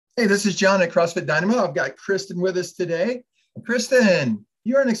Hey, this is John at CrossFit Dynamo. I've got Kristen with us today. Kristen,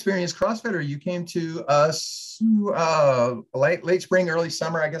 you're an experienced CrossFitter. You came to us late spring, early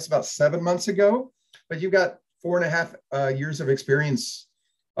summer, I guess about 7 months ago, but you've got 4.5 years of experience.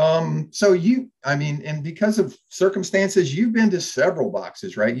 And because of circumstances, you've been to several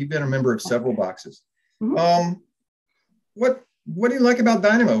boxes, right? You've been a member of several boxes. Mhm. Um, what do you like about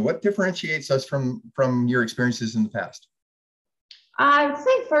Dynamo? What differentiates us from your experiences in the past? I would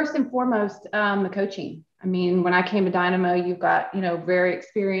say first and foremost, the coaching. I mean, when I came to Dynamo, you've got, very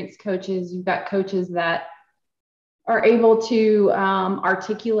experienced coaches. You've got coaches that are able to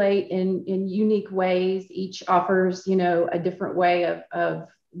articulate in unique ways. Each offers, a different way of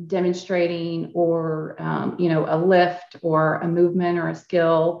demonstrating or, a lift or a movement or a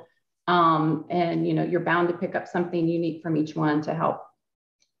skill. And, you're bound to pick up something unique from each one to help.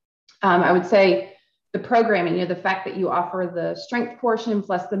 I would say the programming, the fact that you offer the strength portion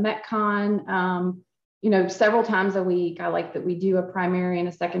plus the Metcon, several times a week. I like that we do a primary and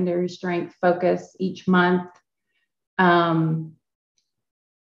a secondary strength focus each month. And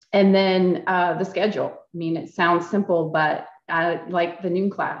then the schedule. I mean, it sounds simple, but I like the noon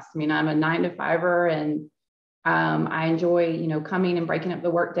class. I mean, I'm a 9 to 5er, and I enjoy, coming and breaking up the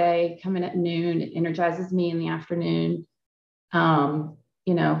workday, coming at noon. It energizes me in the afternoon. Um,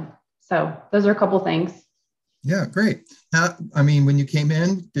 you know, so those are a couple things. Yeah, great. When you came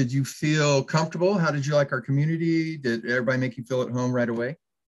in, did you feel comfortable? How did you like our community? Did everybody make you feel at home right away?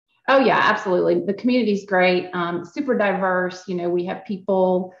 Oh yeah, absolutely. The community is great. Super diverse. We have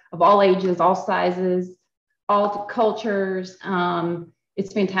people of all ages, all sizes, all cultures.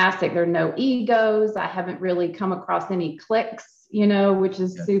 It's fantastic. There are no egos. I haven't really come across any cliques, which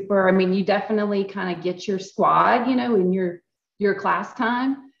is Yeah. super. I mean, you definitely kind of get your squad, in your class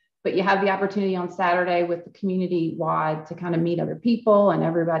time, but you have the opportunity on Saturday with the community wide to kind of meet other people, and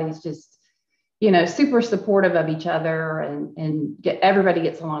everybody's just super supportive of each other, and everybody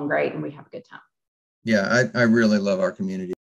gets along great, and we have a good time. Yeah, I really love our community.